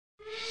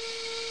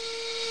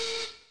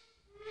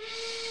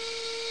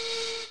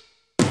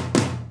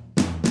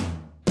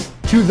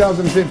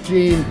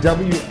2015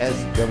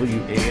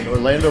 WSWA in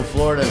Orlando,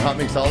 Florida, and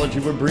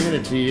Hotmixology. We're bringing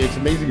it to you. It's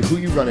amazing who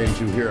you run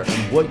into here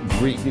and what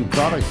great new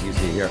products you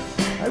see here.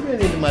 I ran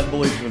into my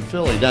boys from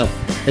Philly. Now,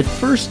 at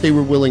first they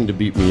were willing to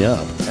beat me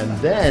up, and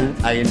then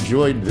I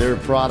enjoyed their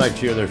product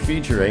here they're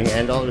featuring,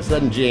 and all of a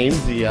sudden James,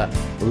 the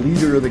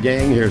leader of the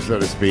gang here, so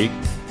to speak,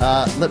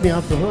 let me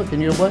off the hook.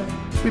 And you know what?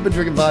 We've been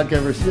drinking vodka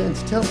ever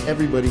since. Tell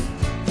everybody,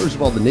 first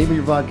of all, the name of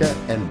your vodka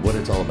and what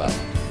it's all about.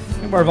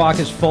 The name of our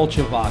vodka is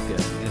Failte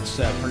VODKA. It's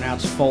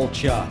pronounced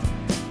Failte,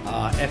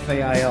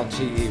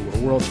 F-A-I-L-T-E. We're the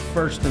world's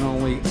first and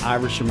only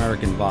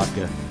Irish-American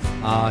vodka.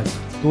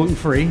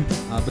 Gluten-free,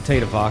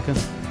 potato vodka.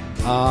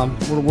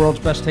 We're the world's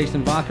best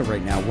tasting vodka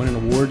right now, winning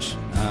awards,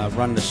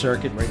 running the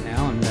circuit right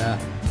now, and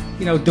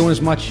you know, doing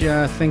as much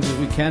things as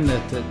we can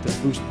to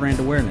boost brand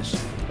awareness.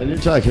 And you're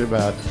talking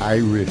about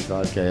Irish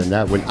vodka, and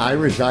that when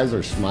Irish eyes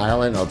are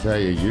smiling, I'll tell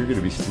you, you're going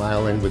to be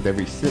smiling with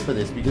every sip of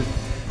this, because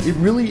it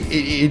really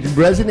it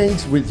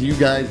resonates with you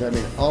guys. I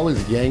mean, all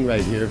this gang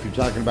right here. If you're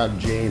talking about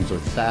James or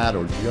Thad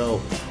or Joe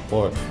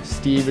or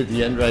Steve at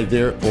the end right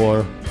there,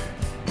 or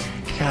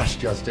gosh,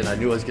 Justin, I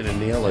knew I was going to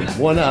nail it.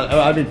 5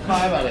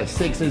 out of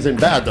 6 isn't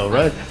bad though,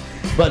 right?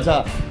 But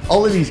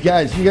all of these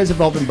guys, you guys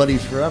have all been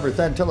buddies forever.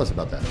 Thad, tell us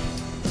about that.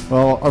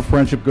 Well, our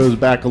friendship goes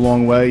back a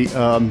long way.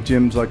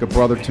 Jim's like a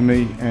brother to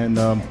me, and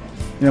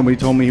you know, when he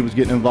told me he was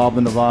getting involved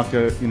in the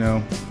vodka, you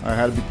know, I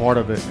had to be part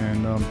of it,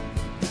 and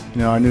you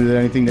know, I knew that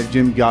anything that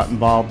Jim got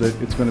involved in,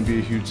 it's going to be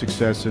a huge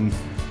success, and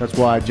that's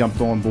why I jumped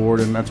on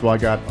board, and that's why I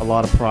got a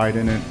lot of pride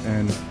in it.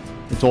 And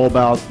it's all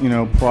about, you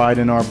know, pride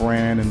in our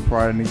brand and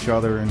pride in each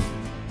other, and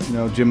you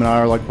know, Jim and I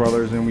are like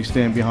brothers, and we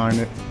stand behind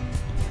it.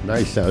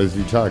 Nice. As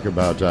you talk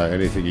about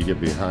anything you get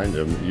behind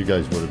them, you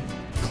guys would have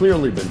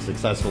clearly been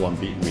successul on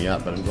beating me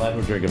up, but I'm glad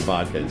we're drinking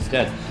vodka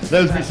instead. Now,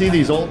 as we see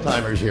these old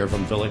timers here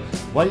from Philly,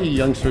 why are you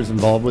youngsters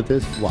involved with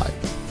this? Why?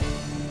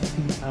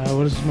 Well,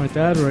 this is my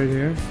dad right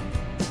here,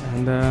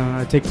 and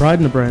I take pride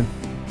in the brand.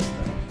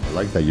 I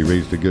like that. You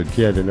raised a good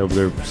kid. And over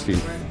there,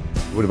 Steve,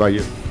 what about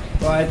you?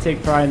 Well, I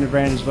take pride in the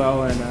brand as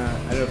well, and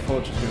I know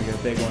Fulcher's going to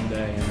get big one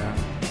day.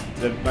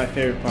 And my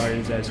favorite part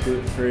is that it's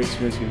gluten-free,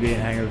 smooth as can be,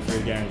 and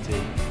hangover-free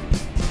guaranteed.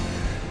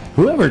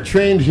 Whoever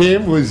trained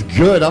him was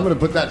good. I'm going to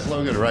put that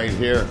slogan right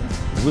here.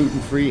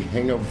 Gluten-free,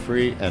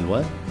 hangover-free, and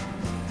what?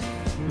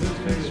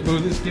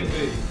 Smooth as can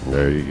be.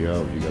 There you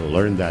go. You're going to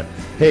learn that.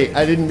 Hey,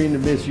 I didn't mean to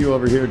miss you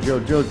over here, Joe.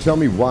 Joe, tell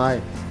me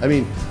why. I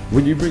mean,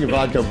 when you bring a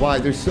vodka, why?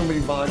 There's so many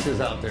vodkas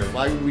out there.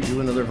 Why would we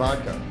do another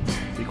vodka?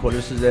 Because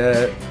this is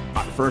the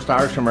first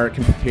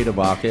Irish-American potato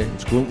vodka.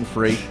 It's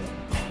gluten-free,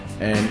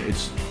 and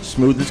it's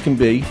smooth as can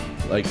be.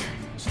 Like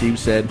Steve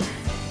said,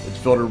 it's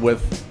filtered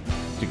with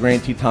the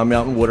Grand Teton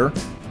Mountain water.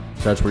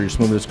 So that's where your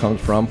smoothness comes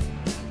from.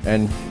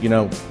 And, you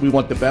know, we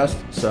want the best,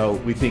 so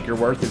we think you're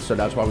worth it, so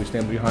that's why we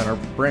stand behind our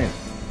brand.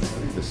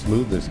 The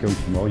smoothness comes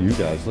from all you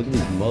guys. Look at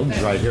these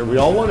mugs right here. We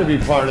all want to be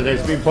part of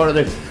this, be part of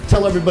this.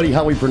 Tell everybody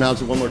how we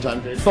pronounce it one more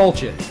time, Dave.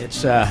 Failte.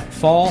 It's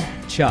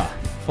Failte.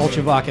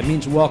 Failte VODKA. It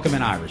means welcome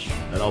in Irish.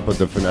 And I'll put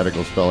the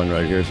phonetical spelling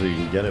right here so you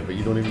can get it, but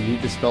you don't even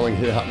need the spelling.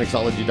 Hit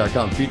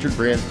hotmixology.com. Featured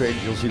brands page.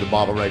 You'll see the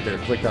bottle right there.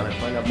 Click on it.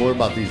 Find out more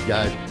about these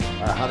guys,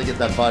 how to get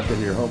that vodka in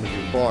your home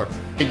and your bar.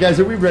 Hey, guys,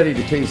 are we ready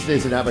to taste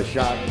this and have a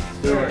shot? Let's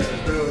do it.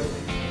 Let's do it.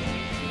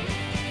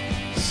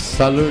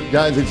 Salute,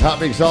 guys. It's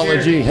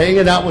Hotmixology,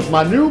 hanging out with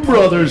my new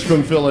brothers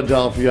from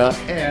Philadelphia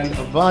and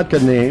a vodka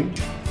named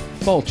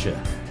Failte.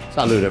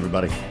 Salute,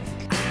 everybody.